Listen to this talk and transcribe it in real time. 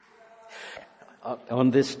On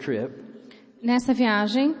this trip Nessa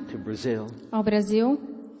viagem to Brazil, ao Brasil,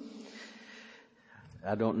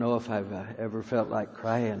 I don't know if I've ever felt like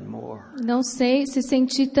crying more. não sei se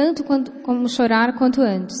senti tanto como chorar quanto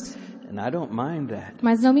antes, And I don't mind that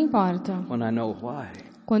mas não me importa when I know why.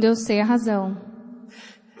 quando eu sei a razão.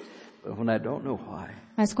 But when I don't know why,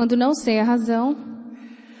 Mas quando não sei a razão,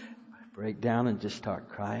 I break down and just start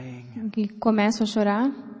crying. que começo a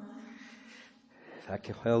chorar, I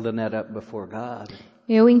held that up before God.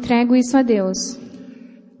 eu entrego isso a Deus.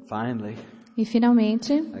 Finally, E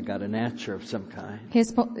finalmente, I got an answer of some kind.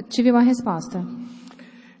 tive uma resposta.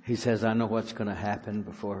 He says, I know what's going to happen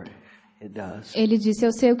before it does. Ele disse,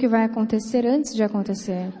 eu sei o que vai acontecer antes de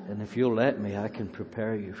acontecer. And if you'll let me, I can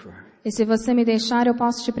prepare you for E se você me deixar, eu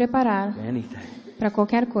posso te preparar anything. para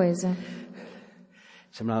qualquer coisa.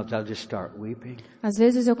 Sometimes I'll just start weeping, Às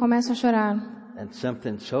vezes eu começo a chorar and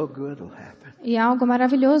something so good will happen e algo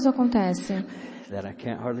maravilhoso acontece. that I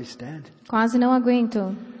can't hardly stand. Quase não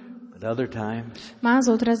aguento. But other times, Mas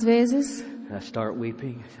outras vezes, I start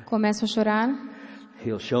weeping. começo a chorar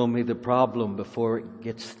He'll show me the problem before it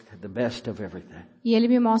gets the best of everything. e ele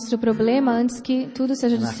me mostra o problema antes que tudo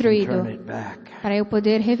seja And I can destruído, turn it back. para eu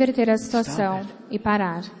poder reverter a situação e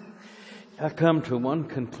parar. I come to one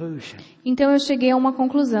conclusion. Então eu cheguei a uma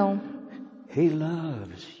conclusão. He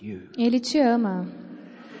loves you. Ele te ama.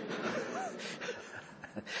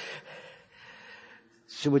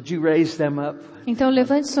 So would you raise them up? Então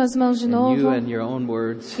levante suas mãos de And you novo. in your own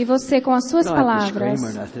words. E você, com as suas You don't have to palavras,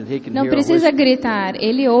 scream or nothing. He can não hear a precisa whisper. gritar.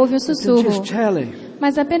 Ele ouve o sussurro. Just tell him.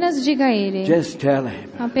 Mas apenas diga a ele. Just tell him.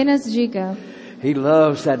 Apenas diga. He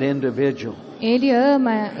loves that individual. Ele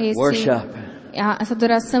ama Worship. essa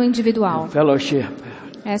adoração individual. Fellowship.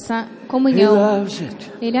 Essa He comunhão. loves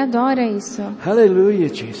it. Ele adora isso. Hallelujah,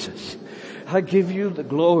 Jesus. I give you the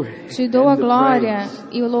glory. Te dou a and the glória praise.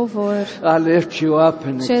 e o louvor. I lift you up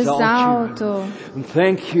and Te exalt exalto. you. And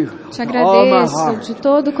thank you Te with all my agradeço heart de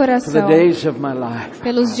todo o for the coração days of my life.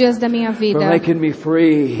 pelos dias da minha For vida. making me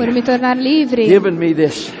free. Por me tornar livre. Giving me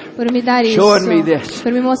this. Por me dar isso. Showing me this.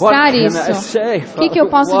 Por me mostrar What can I isso. say, O que eu Father?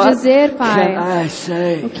 posso What dizer, Pai? can I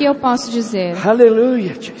say? O que eu posso dizer?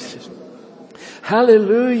 Hallelujah, Jesus.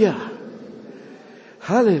 Hallelujah.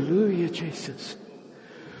 Hallelujah, Jesus.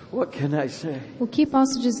 What can I say? O que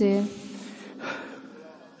posso dizer?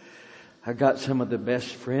 I got some of the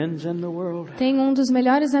best friends in the world. Tenho um dos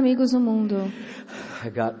melhores amigos do mundo. I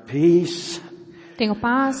got peace. Tenho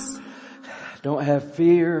paz. Don't have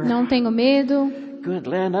fear. Não tenho medo. Good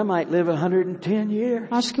land, I might live 110 years.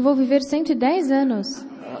 Acho que vou viver 110 anos.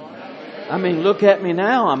 I mean, look at me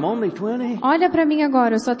now. I'm only 20. Olha pra mim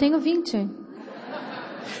agora, eu só tenho 20.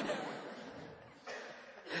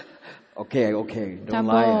 Okay. Tá Don't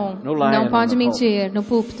bom. lie. No lying. Não on pode the mentir no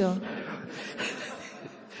púlpito. pulpit.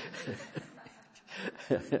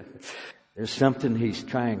 There's something he's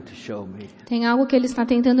trying to show me. Tem algo que ele está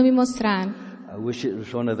tentando me mostrar. I wish it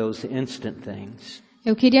was one of those instant things.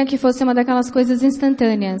 Eu queria que fosse uma daquelas coisas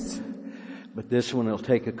instantâneas. But this one will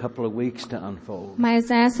take a couple of weeks to unfold. Mas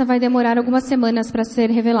essa vai demorar algumas semanas para ser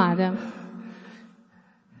revelada.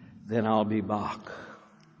 Then I'll be back.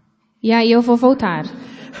 E aí eu vou voltar.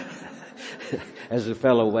 As a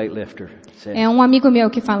fellow weightlifter said, É um amigo meu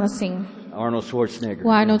que fala assim, Arnold Schwarzenegger. o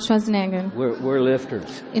Arnold Schwarzenegger. We're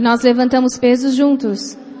lifters. E nós levantamos pesos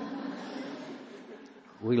juntos.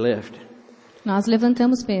 We lift. Nós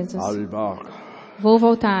levantamos pesos. I'll be back. Vou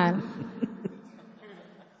voltar.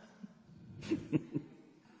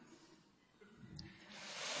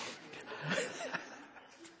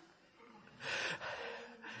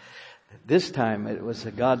 This time it was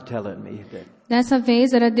God telling me that Dessa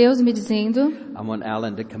vez era Deus me dizendo, I want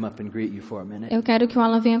Alan to come up and greet you for a minute. eu quero que o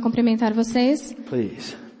Alan venha cumprimentar vocês.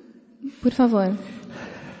 Please. Por favor.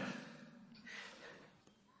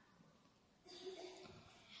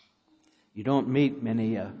 You don't meet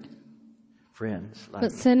many friends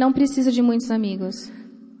Você não precisa de muitos amigos.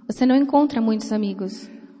 Você não encontra muitos amigos,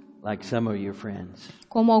 like some of your friends.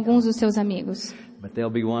 como alguns dos seus amigos. But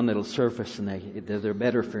there'll be one that'll surface and they're their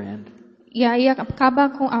better friend. E aí acaba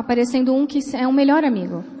aparecendo um que é um melhor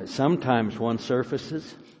amigo. But sometimes one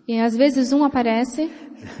surfaces E às vezes um aparece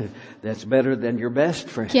that's better than your best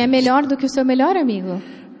friend. que é melhor do que o seu melhor amigo,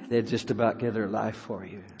 They'd just about give their life for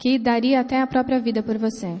you. que daria até a própria vida por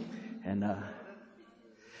você. And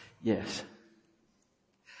yes.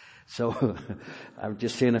 So I'm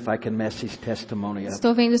just seeing if I can mess his testimony up.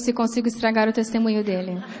 Estou vendo se consigo estragar o testemunho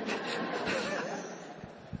dele.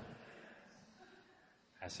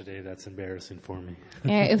 Pastor Dave, that's embarrassing for me.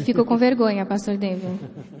 Eu fico com vergonha, Pastor David.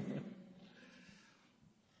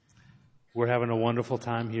 We're having a wonderful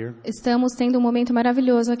time here. Estamos tendo um momento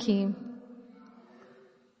maravilhoso aqui.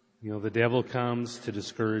 You know, the devil comes to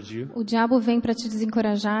discourage you, O diabo vem para te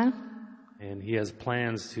desencorajar and he has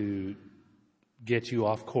plans to get you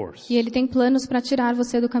off course. e ele tem planos para tirar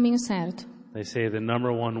você do caminho certo. They say the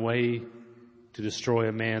number one way to destroy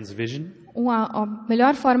a man's vision A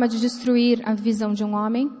melhor forma de destruir a visão de um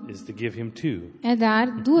homem is to give him two. é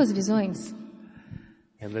dar duas visões.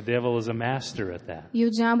 And the devil is a master at that, E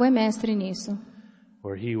o diabo é mestre nisso.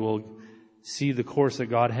 where he will see the course that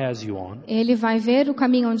God has you on. Ele vai ver o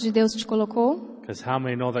caminho onde Deus te colocou. Because how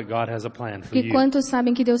many know that God has a plan for E you? quantos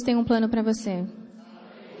sabem que Deus tem um plano para você?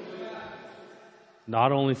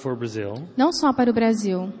 Not only for Brazil, Não só para o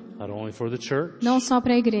Brasil, not only for the church, não só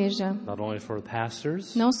para a igreja, not only for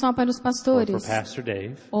pastors, não só para os or for pastores Pastor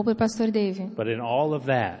Dave, ou para o pastor Dave, but in all of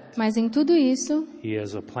that, mas em tudo isso, he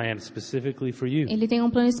has a plan specifically for you. ele tem um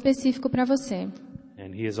plano específico para você.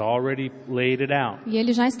 And he has already laid it out. E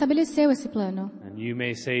ele já estabeleceu esse plano. And you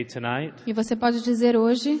may say tonight, E você pode dizer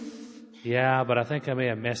hoje, yeah, but I think I may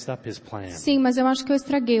have messed up his plan. sim, mas eu acho que eu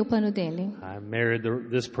estraguei o plano dele. I married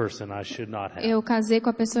this person I should not have. Eu casei com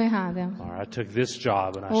a pessoa errada. Or I took this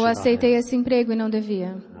job and I Ou should not aceitei have. esse emprego e não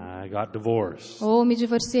devia. I got divorced, Ou me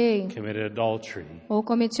divorciei. committed adultery, Ou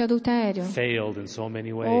cometi adultério. failed in so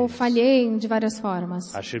many Ou ways. falhei de várias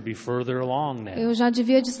formas. I should be further along now. Eu já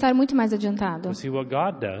devia de estar muito mais adiantado. But see, what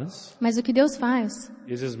God does Mas o que Deus faz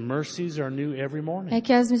is His mercies are new every morning. é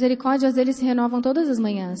que as misericórdias dele se renovam todas as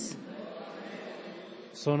manhãs.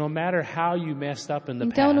 So no matter how you messed up in the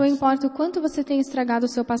Então não past, importa o quanto você tenha estragado o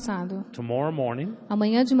seu passado. tomorrow morning,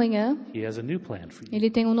 Amanhã de manhã, He has a new plan for you.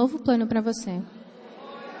 ele tem um novo plano para você.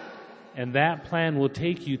 And that plan will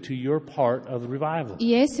take you to your part of the revival.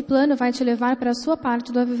 E esse plano vai te levar para a sua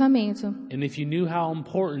parte do avivamento. And if you knew how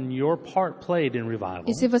important your part played in revival,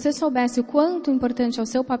 E se você soubesse o quanto importante é o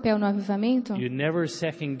seu papel no avivamento, you'd never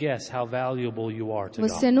second guess how valuable you are to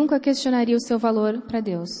você God. nunca questionaria o seu valor para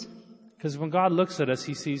Deus. Because when God looks at us,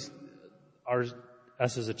 He sees us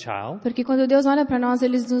as a child. Porque quando Deus olha para nós,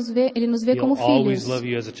 ele nos vê como He'll always filhos. love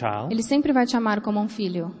you as a child. Ele sempre vai te amar como um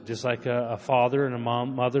filho. Just like a father and a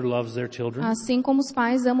mother loves their children. Assim como os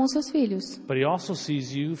pais amam seus filhos. But He also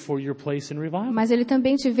sees you for your place in revival. Mas ele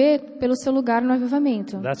também te vê pelo seu lugar no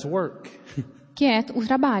avivamento, That's work. que é o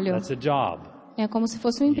trabalho. That's a job. É como se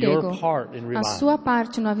fosse um emprego. Your part in A revival. sua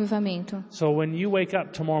parte no avivamento. So when you wake up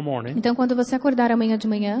tomorrow morning, Então, quando você acordar amanhã de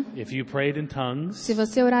manhã, if you prayed in tongues, se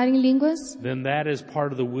você orar em línguas, then that is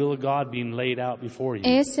part of the will of God being laid out before you.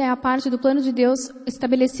 essa é a parte do plano de Deus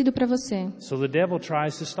estabelecido para você. So the devil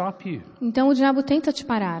tries to stop you. Então, o diabo tenta te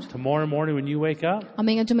parar. Tomorrow morning when you wake up,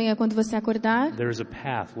 Amanhã de manhã, quando você acordar, there's a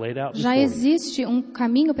path laid out já before you existe um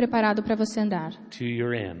caminho preparado para você andar. to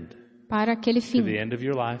your end, Para aquele to fim. the end of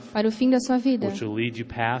your life, Para o fim da sua vida. which will lead you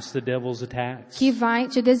past the devil's attacks, Que vai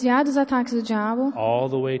te desviar dos ataques do diabo all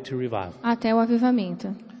the way to revival. até o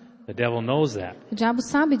avivamento. The devil knows that, O diabo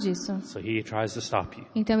sabe disso. so he tries to stop you.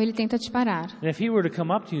 Então, ele tenta te parar. And if he were to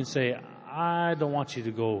come up to you and say, I don't want you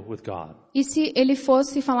to go with God. E se ele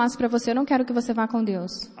fosse e falasse para você, eu não quero que você vá com Deus.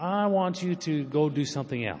 I want you to go do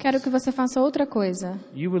something else. Quero que você faça outra coisa.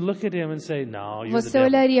 You would look at him and say, no, you're the Você devil.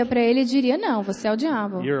 olharia para ele e diria, não, você é o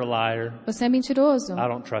diabo. You're a liar. Você é mentiroso. I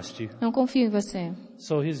don't trust you. Não confio em você.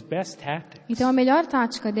 So his best tactic Então a melhor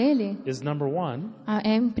tática dele is, number one,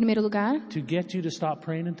 é, em primeiro lugar, to get you to stop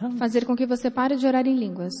praying in tongues. fazer com que você pare de orar em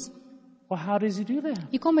línguas. Well, how does he do that?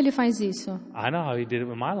 E como ele faz isso? I know how he did it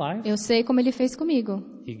with my life. Eu sei como ele fez comigo.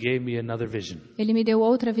 He gave me another vision, Ele me deu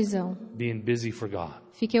outra visão. being busy for God,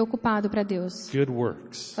 Fiquei ocupado para Deus, good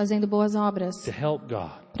works, fazendo boas obras, to help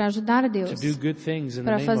God, para ajudar a to Deus, do good things in the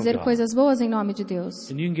para name of fazer God. coisas boas em nome de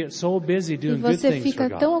Deus. And you can get so busy E doing good você things fica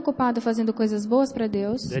for tão God ocupado fazendo coisas boas para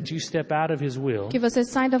Deus that you step out of his will que você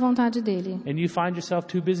sai da vontade dele and you find yourself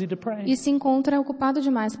too busy to pray. e se encontra ocupado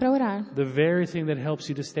demais para orar. The very thing that helps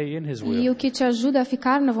you to stay in his E will. o que te ajuda a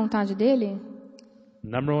ficar na vontade dele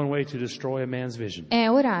Number one way to destroy a man's vision é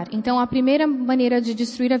orar. Então a primeira maneira de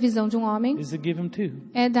destruir a visão de um homem is to give him two.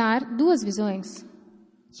 é dar duas visões.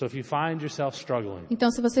 So if you find yourself struggling, Então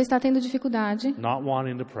se você está tendo dificuldade, not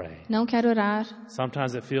wanting to pray, não quer orar,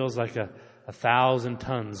 sometimes it feels like a 1,000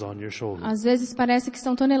 tons on your shoulder às vezes parece que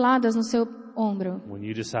são toneladas no seu ombro when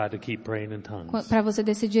you decide to keep praying in tongues. para você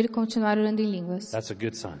decidir continuar orando em línguas. That's a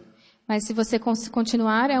good sign. Mas se você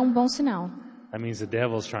continuar, é um bom sinal. That means the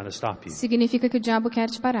devil's trying to stop you. Significa que o diabo quer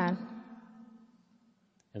te parar.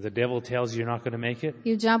 And the devil tells you you're not going to make it.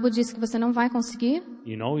 E o diabo diz que você não vai conseguir.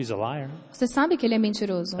 You know he's a liar. Você sabe que ele é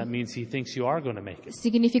mentiroso. That means he thinks you are going to make it.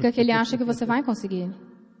 Significa que ele acha que você vai conseguir.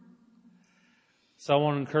 So I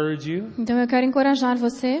want to encourage you, Então eu quero encorajar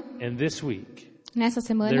você, and this week, Nessa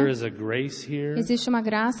semana, There is a grace here. existe uma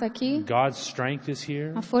graça aqui. God's strength is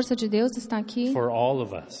here A força de Deus está aqui for all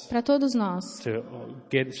of us para todos nós, to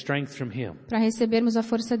get strength from Him. para recebermos a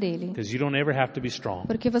força dele. Because you don't ever have to be strong.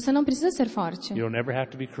 Porque você não precisa ser forte. You don't ever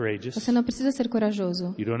have to be courageous. Você não precisa ser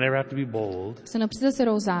corajoso. You don't ever have to be bold. Você não precisa ser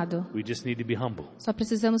ousado. We just need to be humble. Só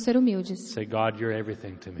precisamos ser humildes. Say, God, you're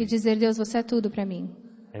everything to E me. dizer, Deus, você é tudo para mim.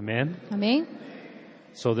 Amen? Amém?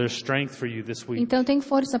 So there's strength for you this week. Então tem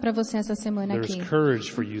força para você essa semana There's aqui.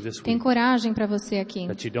 courage for you this Tem week. coragem para você aqui.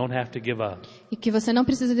 That you don't have to give up. E que você não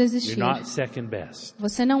precisa You're desistir. not second best.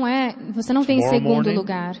 Você não vem em Tomorrow segundo morning,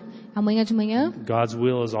 lugar. Amanhã de manhã, God's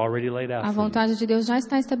will is already laid out a for you. vontade de Deus já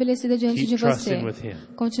está estabelecida diante Keep de você. trusting with Him.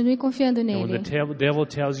 Continue confiando And when nele. the devil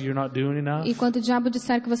tells you you're not doing enough, E quando o diabo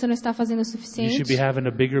disser que você não está fazendo o you should suficiente, be having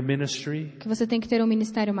a bigger ministry. que você tem que ter um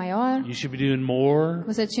ministério maior, You should be doing more.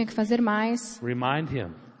 você tinha que fazer mais, Remind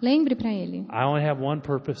Him, lembre para ele. I only have one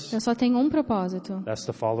purpose. Eu só tenho um propósito, That's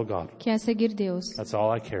to follow God. que é seguir Deus. That's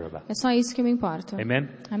all I care about. É só isso que me importa. Amen?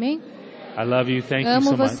 Amém? I love you. Thank you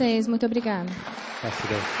Amo so much. vocês. Muito obrigada. Pastor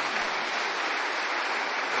Dave.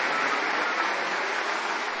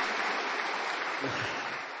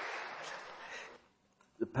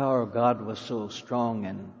 The power of God was so strong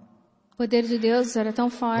in O poder de Deus era tão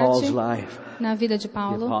Paul's forte life, na vida de the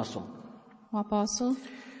Paulo, apostle. o apóstolo.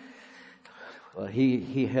 Well,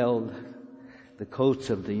 he held the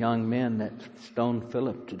coats of the young men that stoned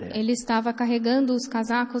Philip to death. Ele estava carregando os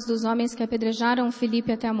casacos dos homens que apedrejaram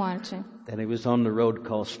Filipe até a morte. And he was on the road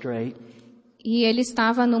called Straight, E ele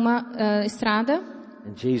estava numa estrada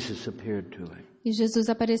and Jesus appeared to him. e Jesus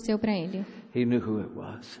apareceu para ele. He knew who it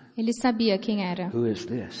was. Ele sabia quem era. Who is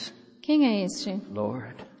this? Quem é este?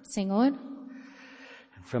 Lord. Senhor?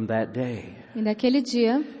 And from that day, E daquele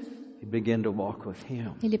dia, he began to walk with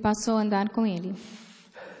him. ele passou a andar com ele.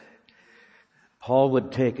 Paul would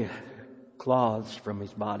take cloths from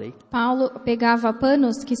his body Paulo pegava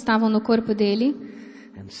panos que estavam no corpo dele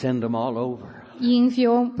and send them all over e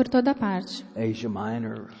enviou por toda parte. Asia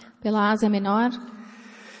Minor. Pela Ásia Menor.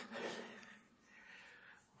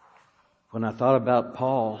 When I thought about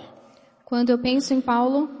Paul, Quando eu penso em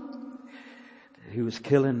Paulo, he was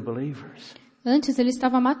killing believers. antes ele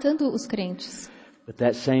estava matando os crentes. But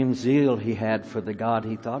that same zeal he had for the God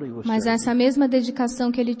he thought he was Mas serving, essa mesma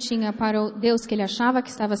dedicação que ele tinha para o Deus que ele achava que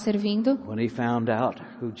estava servindo, when he found out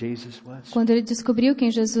who Jesus was, quando ele descobriu quem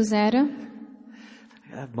Jesus era,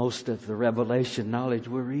 most of the revelation knowledge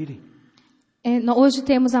we're reading hoje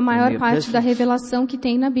temos a maior the parte da epistles. revelação que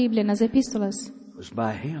tem na Bíblia, nas epístolas. was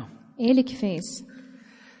by him. Ele que fez.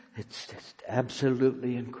 It's just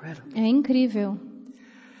absolutely incredible. É incrível.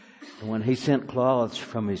 And when he sent cloths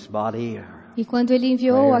from his body E quando ele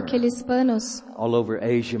enviou Where? aqueles panos all over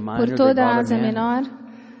Asia Minor, por they toda a brought Ásia them in. Menor,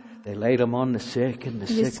 They laid them on the sick, and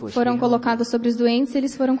the eles sick was foram healed. colocados sobre os doentes e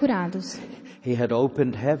eles foram curados. He had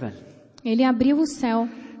opened heaven, Ele abriu o céu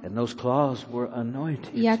and those cloths were anointed.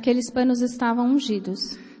 e aqueles panos estavam ungidos.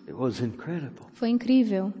 It was incredible. Foi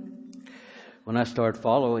incrível. When I started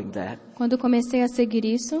following that, Quando comecei a seguir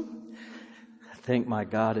isso, I thank my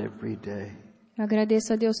God every day, eu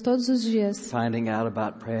agradeço a Deus todos os dias finding out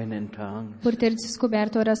about praying in tongues. por ter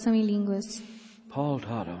descoberto a oração em línguas. Paul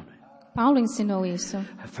taught on it. Paulo ensinou isso.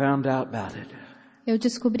 I found out about it. Eu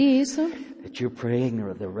descobri isso, That you're praying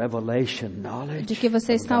the revelation knowledge de que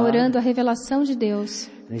você of está God. orando a revelação de Deus.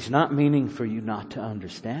 And He's not meaning for you not to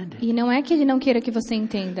understand it. E não é que Ele não queira que você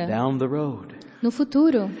entenda. Down the road, No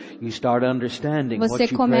futuro, you start understanding você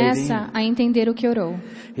what you prayed começa a entender o que orou.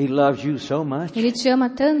 in. He loves you so much. Ele te ama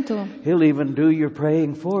tanto He'll even do your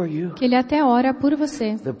praying for you. que Ele até ora por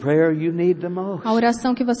você. The prayer you need the most. A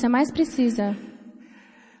oração que você mais precisa.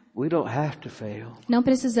 We don't have to fail. Não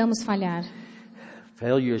precisamos falhar.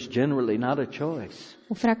 Failure is generally not a choice.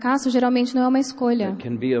 O fracasso geralmente não é uma escolha, It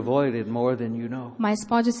can be avoided more than you know. mas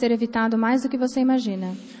pode ser evitado mais do que você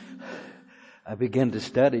imagina. I began to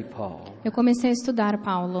study Paul Eu comecei a estudar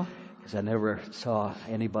Paulo, because I never saw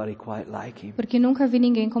anybody quite like him. porque nunca vi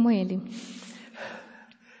ninguém como ele.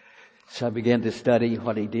 So I began to study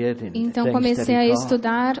what he did and Então the things that comecei a he taught.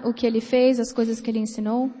 estudar o que ele fez, as coisas que ele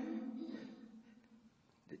ensinou,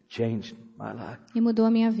 It changed my life. e mudou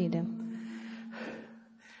a minha vida.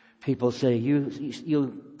 People say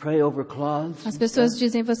you pray over cloths. As pessoas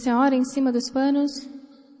dizem, você ora em cima dos panos?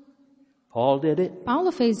 Paul did it.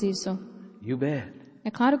 Paulo fez isso. You bet.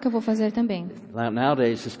 É claro que eu vou fazer também.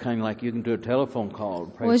 Nowadays it's kind of like you can do a telephone call and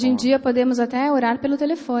pray Hoje em for 'em. dia podemos até orar pelo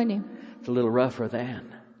telefone. It's a little rougher than.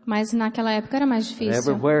 Mas naquela época era mais But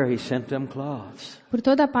difícil. everywhere he sent them cloths. Por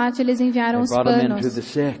toda parte eles enviaram They os brought them into panos, the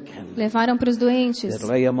sick and levaram para os doentes, they'd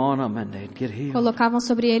lay them on them and they'd get healed. colocavam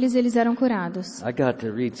sobre eles e eles eram curados. I got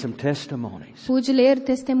to read some testimonies Pude ler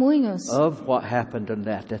testemunhos of what happened in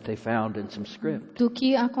that they found in some script. do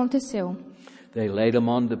que aconteceu. They laid them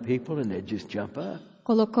on the people and they'd just jump up.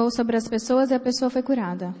 Colocou sobre as pessoas e a pessoa foi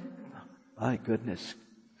curada. My goodness.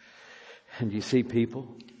 And you see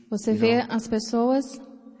people Você vê as pessoas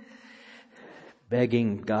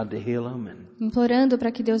begging God to heal them and implorando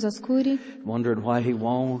para que Deus as cure wondering why he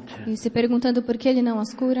won't. e se perguntando por que Ele não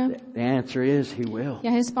as cura. The answer is he will. E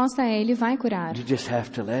a resposta é: Ele vai curar. You just have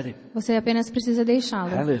to let him. Você apenas precisa deixá-lo.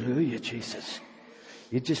 Hallelujah, Jesus.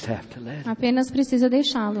 You just have to let him. Apenas precisa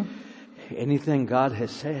deixá-lo. Anything God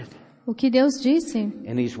has said O que Deus disse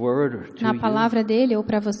in his word or to na you, palavra dele ou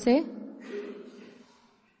para você,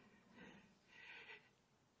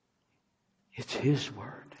 it's his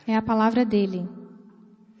word. é a palavra dele.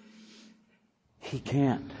 He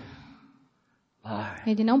can't lie.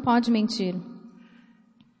 Ele não pode mentir.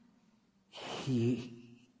 He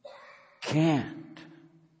can't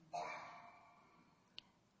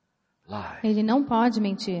lie. Ele não pode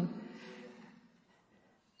mentir.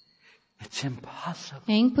 It's impossible.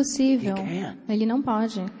 É impossível. He can't. Ele não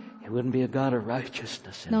pode. He wouldn't be a God of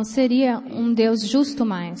righteousness. Não seria um Deus justo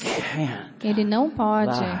mais. Can't. Ele não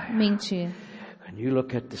pode Lie. mentir. When you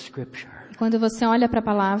look at the scripture, Quando você olha para a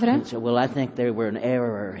palavra, you say, well, I think there were an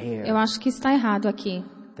error here. eu acho que está errado aqui.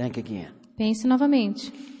 Think again. Pense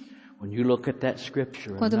novamente. When you look at that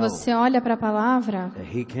scripture and Quando know você olha para a palavra that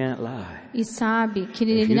he can't lie, e sabe que If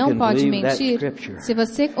ele you não can pode believe that mentir, scripture, se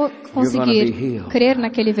você gonna conseguir be healed. crer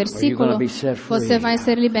naquele Or you're versículo, gonna be set free. você vai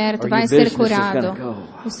ser liberto, Or vai your ser business is curado. gonna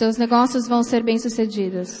go. Os seus negócios vão ser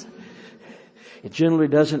bem-sucedidos. it generally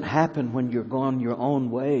doesn't happen when you're going your own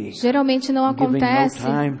way, Geralmente não giving no acontece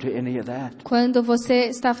time to any of that. quando você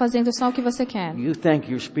está fazendo só o que você quer. You think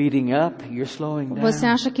you're speeding up, you're slowing down. Você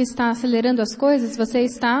acha que está acelerando as coisas, você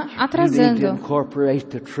está You need to atrasando. incorporate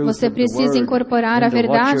the truth Você of the precisa word incorporar a into what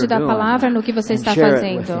verdade you're da doing palavra no que você and está share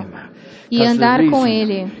it fazendo. with him. E 'Cause the andar com reason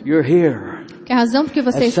ele. You're here Que a razão por que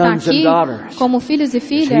você as está sons and aqui, daughters, como filhos e is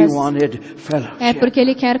he filhas, wanted fellowship. é porque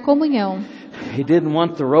ele quer comunhão. He didn't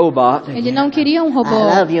want the robot. Ele não queria um robô.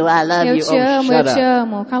 I love you, I love Eu you. te amo, shut eu up. te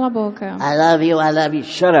amo. Cala a boca. I love you, I love you.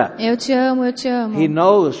 Shut up. Eu te amo, eu te amo. He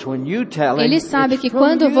knows when you tell him, Ele sabe it's que from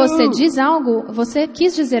quando you. você diz algo, você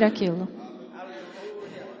quis dizer aquilo.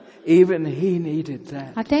 Even he needed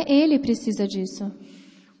that. Até ele precisa disso.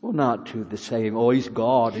 Well, not to the saying, oh, he's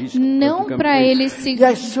God. He's Não perfect, para complete. ele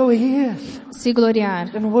Yes, so he is. se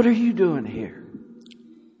gloriar. Then what are you doing here?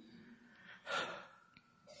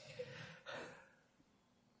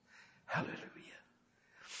 Hallelujah.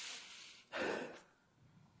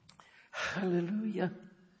 Hallelujah.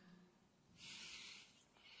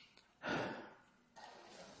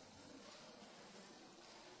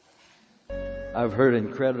 I've heard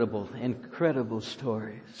incredible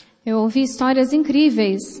stories Eu ouvi histórias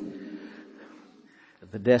incríveis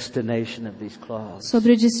of the destination of these cloths.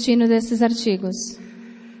 sobre o destino desses artigos.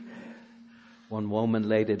 One woman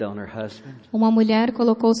laid it on her husband. Uma mulher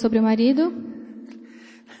colocou sobre o marido,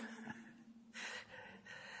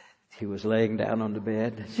 He was laying down on the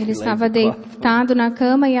bed. She ele laid estava the cloth. deitado na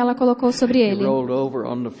cama e ela colocou sobre He ele. rolled over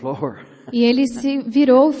on the floor, E ele se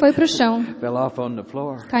virou e foi para o chão, fell off on the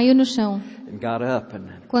floor, caiu no chão. and got up and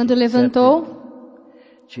Quando accepted levantou,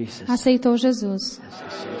 Jesus. aceitou Jesus.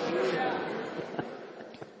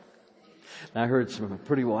 I heard some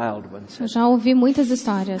pretty wild ones. Eu já ouvi muitas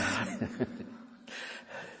histórias.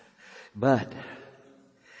 But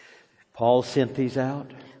Paul sent these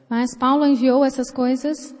out. Mas Paulo enviou essas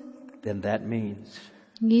coisas, Then that means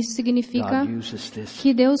e isso significa God uses this.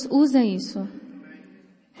 que Deus usa isso.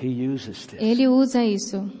 He uses this. Ele usa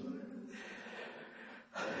isso.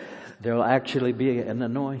 There will actually be an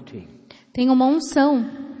anointing Tem uma unção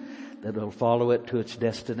that will follow it to its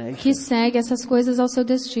destination que segue essas coisas ao seu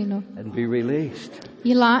destino. and be released.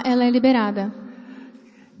 E lá ela é liberada.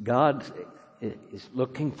 God is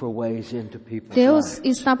looking for ways into people's Deus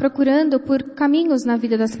lives. está procurando por caminhos na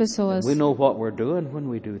vida das pessoas. We know what we're doing when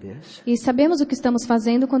we do this. E sabemos o que estamos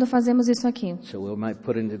fazendo quando fazemos isso aqui. So we might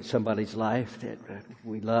put it into somebody's life that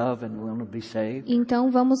we love and want to be saved. Então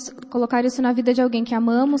vamos colocar isso na vida de alguém que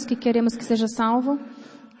amamos, que queremos que seja salvo.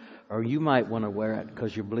 Or you might want to wear it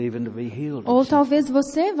because you're believing to be healed. Ou talvez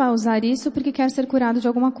você vá usar isso porque quer ser curado de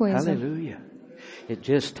alguma coisa. Hallelujah. It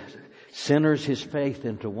just centers his faith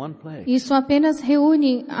into one place Isso apenas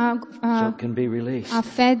reúne so it can be released. a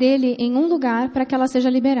fé dele em um lugar para que ela seja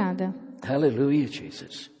liberada. Hallelujah,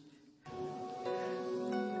 Jesus.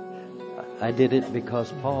 I did it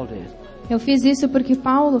because Paul did. Eu fiz isso porque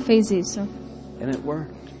Paulo fez isso. And it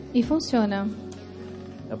worked. E funciona.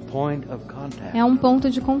 A point of contact. É um ponto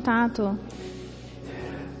de contato.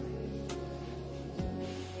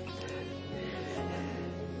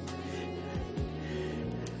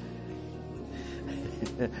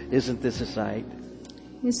 Isn't this a sight?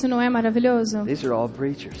 Isso não é maravilhoso? These are all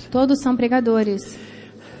preachers. Todos são pregadores.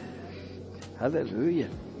 Hallelujah.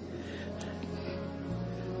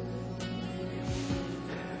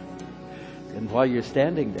 And while you're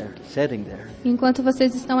standing there, sitting there, Enquanto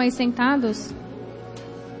vocês estão aí sentados,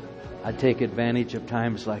 I take advantage of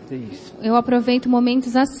times like these. eu aproveito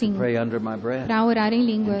momentos assim Pray under my breath. para orar em In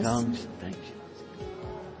línguas. tongues. Thank you.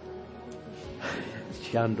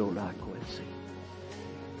 Chandolakwesi.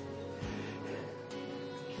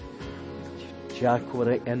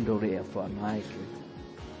 Chakore endore afamaike.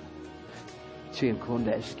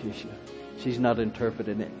 Chinkondeskisha. She's not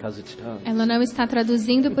interpreting it because it's tongues. Ela não está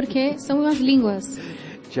traduzindo porque são as línguas.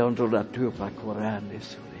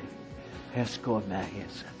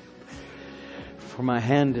 For my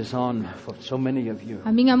hand is on for so many of you.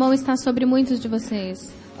 A minha mão está sobre muitos de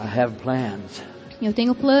vocês. I have plans Eu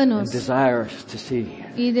tenho and planos desires to see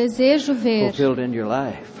e desejo ver fulfilled in your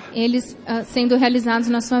life. eles sendo realizados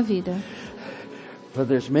na sua vida. For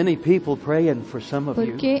there's many people praying for some of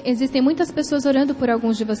you, Porque existem muitas pessoas orando por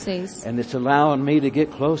alguns de vocês. and it's allowing me to get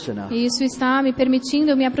close enough E isso está me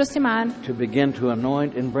permitindo me aproximar to begin to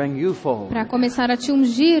anoint and bring you forward. para começar a te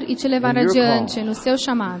ungir e te levar In your adiante call. no seu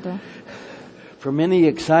chamado. For many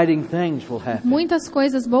exciting things will happen Muitas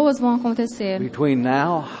coisas boas vão acontecer between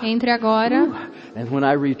now entre agora and when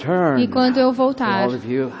I return e quando eu to voltar. all of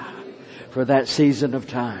you for that season of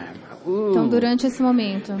time. Então, durante esse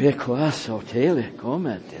momento,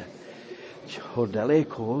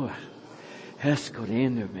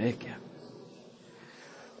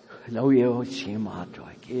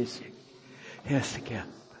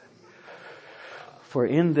 For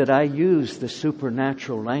in that I use the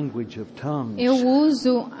supernatural language of tongues eu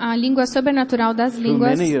uso a língua sobrenatural das through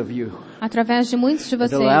línguas many of you, através de muitos de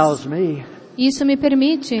it allows vocês. me Isso me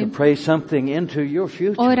permite to pray something into your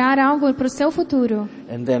future orar algo para o seu futuro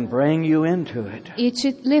and then bring you into it. e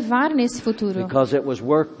te levar nesse futuro. Because it was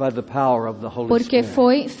worked by the power of the Holy Porque Spirit.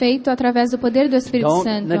 foi feito através do poder do Espírito Don't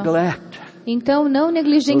Santo. neglect Então, não those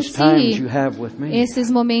times negligencie you have with me, esses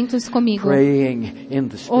momentos comigo, praying in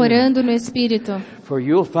the Spirit. orando no Espírito. For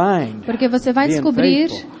you'll find Porque você vai being descobrir,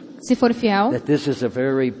 faithful, se for fiel, that this is a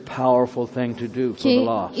very powerful thing to do for the que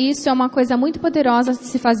lost. isso é uma coisa muito poderosa de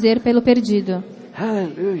se fazer pelo perdido.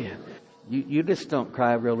 Hallelujah. You just don't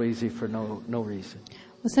cry real easy for no reason.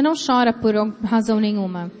 Você não chora por razão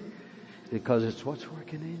nenhuma, Because it's what's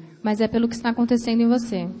working in you. mas é pelo que está acontecendo em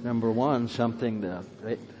você. Number one, something the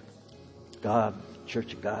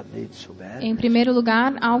Church of God needs so bad. Em primeiro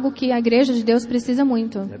lugar, algo que a Igreja de Deus precisa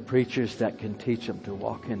muito. That preachers that can teach them to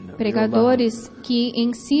walk in the real love. Pregadores que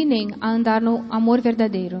ensinem a andar no amor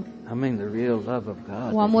verdadeiro. I mean the real love of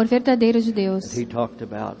God. O amor verdadeiro de Deus. That he talked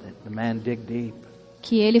about, that the man dig deep.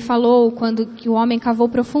 Que ele falou quando que o homem cavou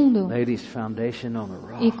profundo Laid his foundation on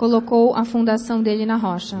a rock. e colocou a fundação dele na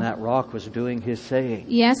rocha. And that rock was doing his saying.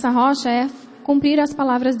 E essa rocha é cumprir as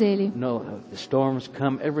palavras dele. No, the storms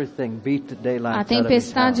come, everything beat the daylight A out of his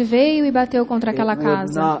tempestade house. veio e bateu contra aquela It would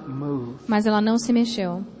casa, not move. mas ela não se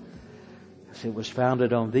mexeu, It was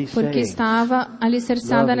founded on these porque sayings. estava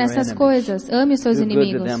alicerçada Love your nessas enemies. coisas. Ame os seus Do good to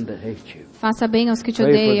inimigos. them that hate you. Faça bem aos que te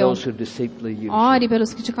Pray for odeiam. those who deceitfully use you. Ore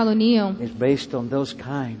pelos que te caluniam. It's based on those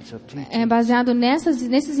kinds of teachings. É baseado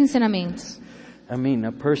nesses ensinamentos. I mean,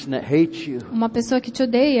 a person that hates you Uma pessoa que te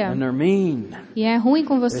odeia and they're mean, e é ruim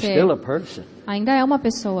com they're você, still a person. ainda é uma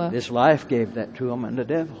pessoa. This life gave that to them and the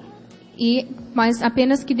devil. Mas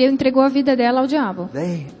apenas que Deus entregou a vida dela ao diabo.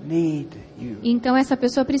 They need you Então essa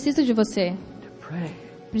pessoa precisa de você. to pray.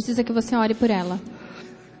 Precisa que você ore por ela.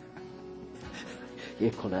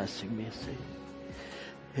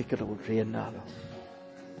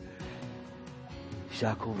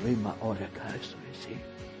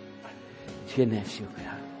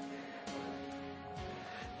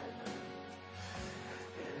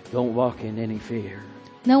 Don't walk in any fear.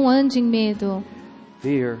 Não ande em medo.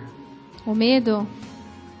 Fear O medo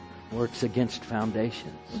works against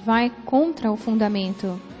foundations. vai contra o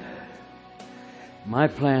fundamento. My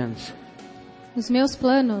plans Os meus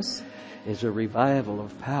planos is a revival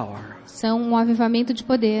of power são um avivamento de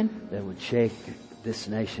poder that would shake this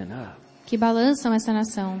nation up. que balançam essa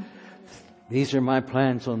nação. These are my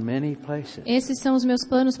plans on many places, Esses são os meus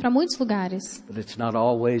planos para muitos lugares, but it's not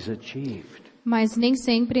always achieved. mas nem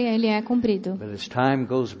sempre ele é cumprido. But as time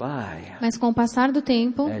goes by, Mas com o passar do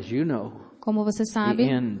tempo, as you know, como você the sabe,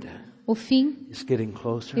 end O fim is getting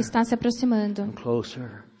closer está se aproximando. and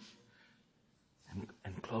closer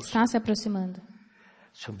and closer. Está se aproximando.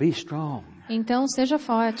 So be strong. Então, seja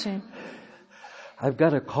forte. I've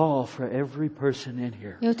got a call for every person in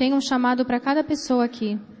here. Eu tenho um chamado para cada pessoa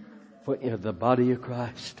aqui, For the body of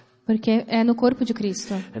Christ. porque é no corpo de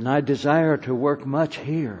Cristo. And I desire to work much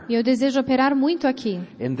here E eu desejo operar muito aqui,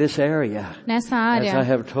 in this area, nessa as I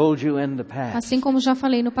área, have told you in the past. assim como já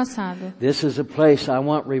falei no passado. This is a place I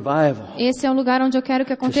want revival Esse é um lugar onde eu quero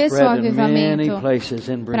que to aconteça o spread in many avivamento, places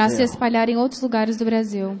in para se Brazil. espalhar em outros lugares do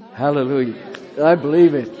Brasil. Hallelujah. I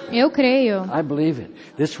believe it. Eu creio. I believe it.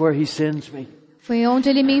 This is where He sends me. Foi onde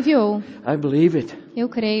Ele me enviou. I believe it. Eu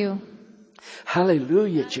creio.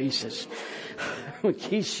 Hallelujah, Jesus.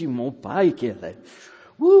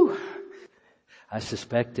 Woo. I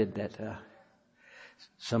suspected that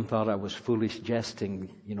some thought I was foolish jesting,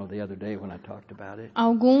 the other day when I talked about it.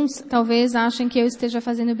 Alguns talvez achem que eu esteja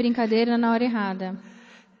fazendo brincadeira na hora errada.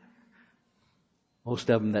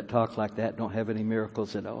 Most of them that talk like that don't have any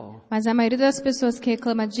miracles at all. Mas a maioria das pessoas que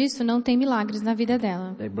reclama disso não tem milagres na vida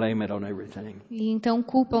dela. They blame it on everything. E então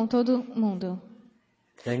culpam todo mundo.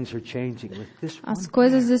 Things are changing with this one. As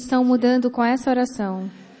coisas estão mudando com essa oração.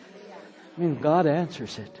 I mean, God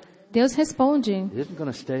answers it. Deus responde. It isn't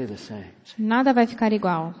going to stay the same. Nada vai ficar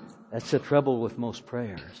igual. That's the trouble with most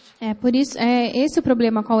prayers. É esse o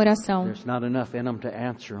problema com a oração. There's not enough in them to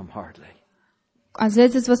answer them hardly. Às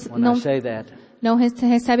vezes você When I say that, não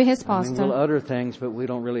recebe I mean, resposta. we'll utter things, but we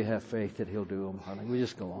don't really have faith that He'll do them. Hardly. We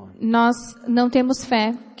just go on. Nós não temos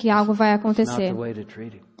fé que algo vai Not acontecer. the way to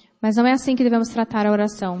treat Him. Mas não é assim que devemos tratar a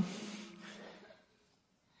oração.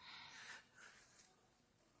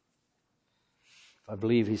 I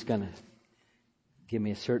believe He's going to give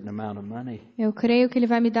me a certain amount of money Eu creio que Ele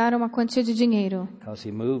vai me dar uma quantia de dinheiro, because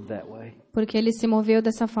He moved that way. porque Ele se moveu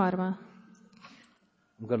dessa forma.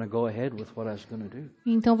 I'm going to go ahead with what I was going to do.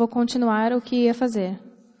 Então vou continuar o que ia fazer.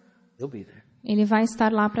 He'll be there. Ele vai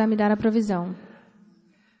estar lá para me dar a provisão.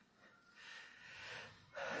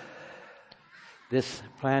 This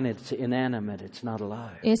planet's inanimate. It's not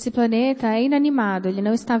alive. Esse planeta é inanimado, ele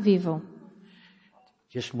não está vivo.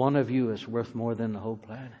 Just one of you is worth more than the whole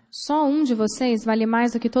planet. Só um de vocês vale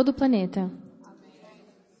mais do que todo o planeta,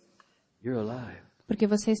 You're alive. porque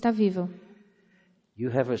você está vivo. You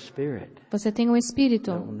have a spirit Você tem um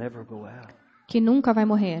espírito that will never go out. que nunca vai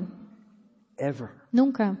morrer. Ever.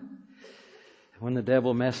 Nunca. When the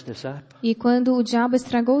devil messed us up, E quando o diabo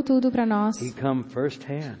estragou tudo para nós, he come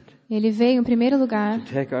firsthand ele veio em primeiro lugar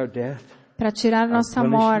to take our death, para tirar a nossa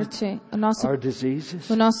morte, our diseases.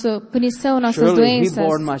 o nosso punição, nossas Surely He doenças.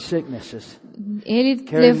 bore my sicknesses. Ele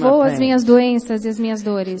carried levou my as minhas pains. doenças e as minhas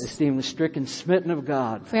dores. Esteemed, stricken, smitten of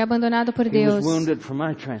God. Foi abandonado por He Deus, was wounded for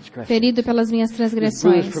my transgressions. ferido pelas minhas He was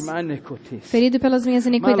transgressões, bruised for my iniquities. ferido pelas minhas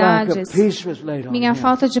My lack iniquidades. of peace was laid on Minha Him.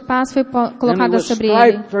 falta de paz foi And He colocada was sobre ele.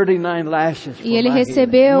 striped 39 lashes for E ele my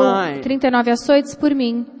recebeu healing. Mine 39 açoites por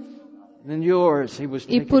mim and yours. He was e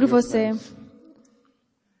taken por your você. place.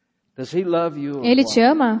 Does He love you? or Ele what? te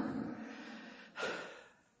ama?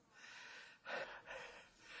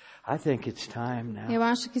 I think it's time now Eu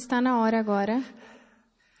acho que está na hora agora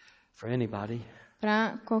for anybody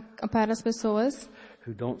para as pessoas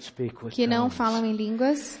who don't speak with que não tongues, falam em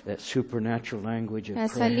línguas, that supernatural language of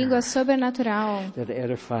essa prayer língua sobrenatural that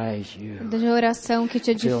edifies you, de oração que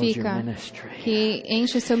te builds your edifica, ministry, que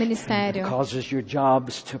enche o seu ministério, causes your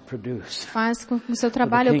jobs to produce. faz com que o seu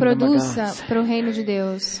trabalho kingdom of produza God. para o reino de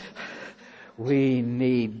Deus. We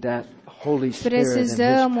need that Holy Spirit and His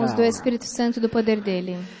Precisamos do power. Espírito Santo, do poder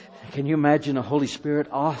dele. Can you imagine a Holy Spirit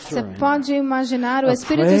Você authoring? pode imaginar, o a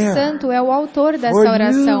Espírito prayer Santo é o autor for dessa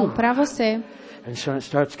oração you. para você. And so it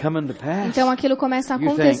starts coming to pass. Então aquilo começa a You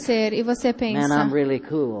acontecer e você Man, pensa, I'm really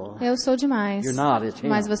cool. eu sou demais. You're not, it's Him.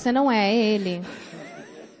 Mas você não é, é ele.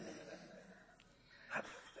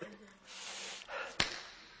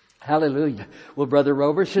 Hallelujah. Well, Brother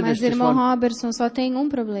Robertson, Mas there's just irmão one Robertson, só tem um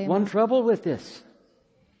problema. trouble with this.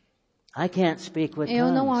 I can't speak with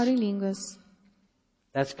Eu não oro tongues. em línguas.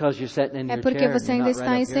 That's because you're sitting in É your porque chair and você you're ainda not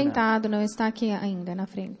está aí right up here now. sentado, não está aqui ainda na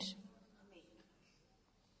frente.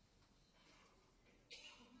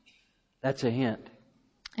 That's a hint.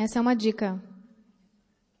 Essa é uma dica.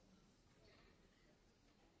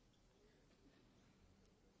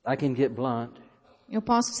 I can get blunt. Eu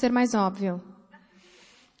posso ser mais óbvio.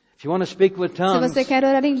 If you want to speak with Se tongues, você quer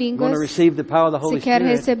orar em you want línguas, to receive the power of the se Holy quer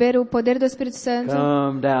Spirit, receber o poder do Espírito Santo,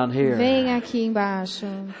 come down here. vem aqui embaixo.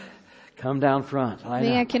 Come down front. Line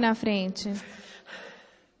Vem up. aqui na frente.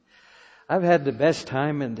 I've had the best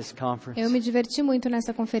time in this conference. Eu me diverti muito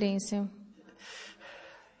nessa conferência.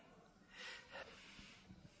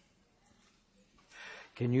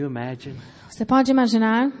 Can you imagine Você pode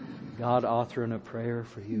imaginar God authoring a prayer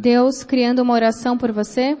for you Deus criando uma oração por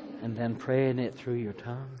você and then praying it through your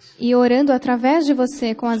tongues e orando através de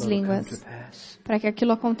você com as so it'll come línguas to pass? para que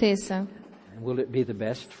aquilo aconteça? And will it be the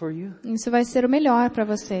best for you? Isso vai ser o melhor para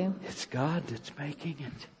você, It's God that's making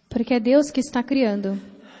it. porque é Deus que está criando.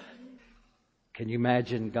 Can you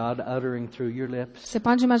imagine God uttering through your lips Você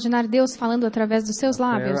pode imaginar Deus falando através dos seus a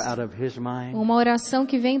lábios prayer out of His mind uma oração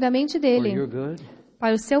que vem da mente for your dele good?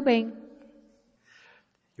 para o seu bem.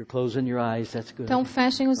 You're closing your eyes. That's good. Então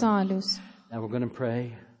fechem os olhos. Now we're going to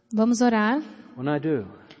pray. Vamos orar. When I do,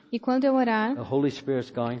 E quando eu orar, the Holy Spirit's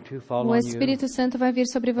going to fall o on you, Espírito Santo vai vir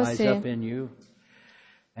sobre rise você. up in you,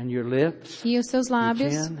 and your lips, E os seus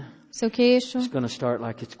lábios, chin, seu queixo, it's going to start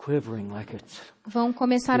like it's quivering, like it's vão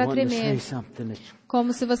começar you a want to say tremer, something. It's,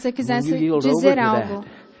 como se você quisesse when you yield over dizer to algo. that,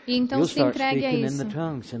 E então you'll se start entregue a speaking in isso. the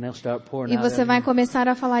tongues, and they'll start pouring E out você vai everywhere. começar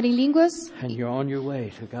a falar em línguas And you're on your way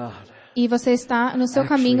to God. e você está no seu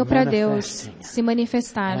Actually caminho para Deus manifesting se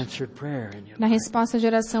manifestar Answered prayer in your na life. resposta de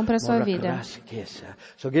oração para a sua vida.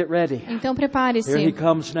 So get ready. Então Here prepare-se. he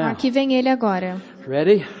comes now. Aqui vem ele agora.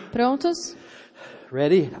 Ready? Prontos?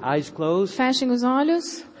 Ready? Eyes closed. Fechem os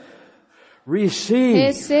olhos. Receive.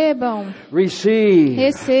 Recebam. Receive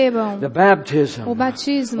Recebam the baptism o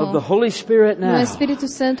batismo of the Holy Spirit no now. Espírito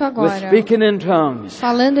Santo With agora. speaking in tongues.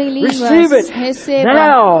 Falando em línguas. Receive it Receba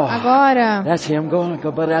now. agora. That's him going.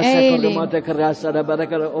 É ele.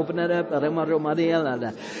 Open it up.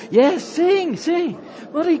 Yes, sing. Sing.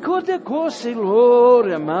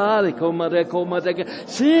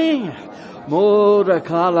 Mora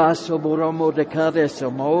kala sobora mora kades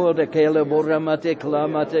mora kala mora mate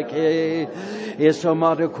klamate ke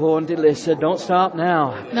esomata kondelesa. Don't stop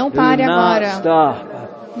now. Não Do pare not agora.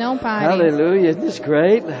 Stop. Não pare. Hallelujah. Isn't this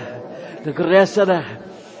great? The grace of the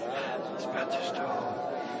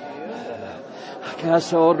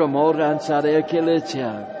Kasoro mora ansare kelecha.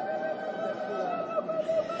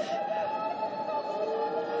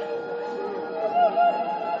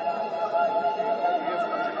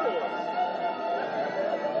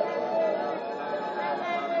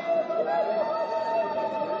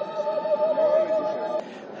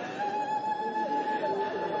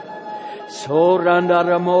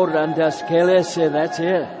 Sorandara morandas kelese. That's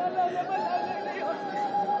it.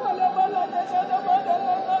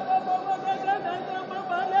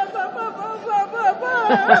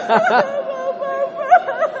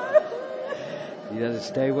 You got to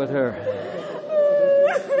stay with her.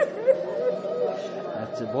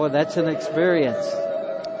 That's an experience.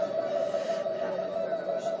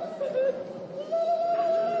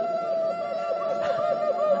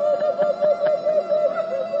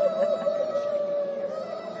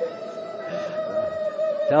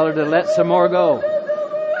 Tell her to let some more go.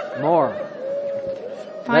 More.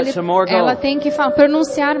 Fale, Let some more go. ela tem que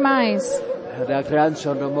pronunciar mais. Da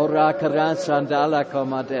grandson do moraka ransan dala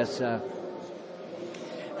comadessa.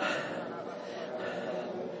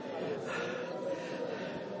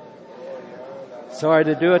 Sorry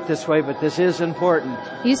to do it this way, but this is important.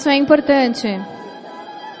 Isso é importante.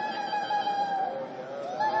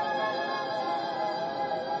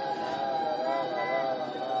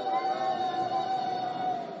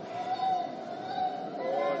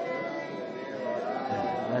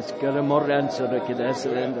 That's good. More ranso do que desse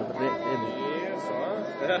lendo.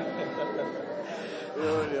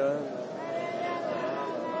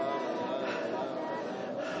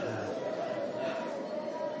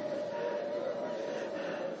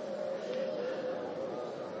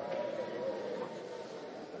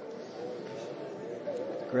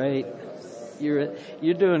 Great.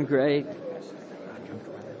 You're doing great.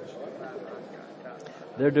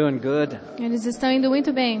 They're doing good. Eles estão indo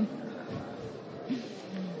muito bem.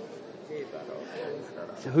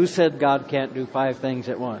 Who said God can't do 5 things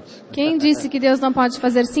at once? Quem disse que Deus não pode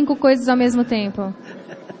fazer 5 coisas ao mesmo tempo?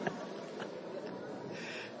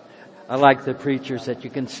 I like the preachers that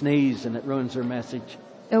you can sneeze and it ruins their message.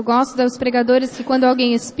 Eu gosto dos pregadores que quando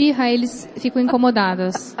alguém espirra, eles ficam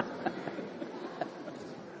incomodados.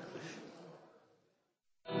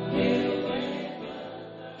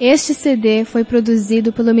 Este CD foi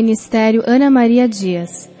produzido pelo Ministério Ana Maria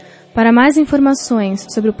Dias. Para mais informações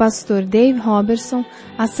sobre o pastor Dave Robertson,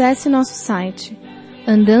 acesse nosso site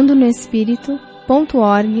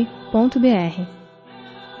andandonoespírito.org.br.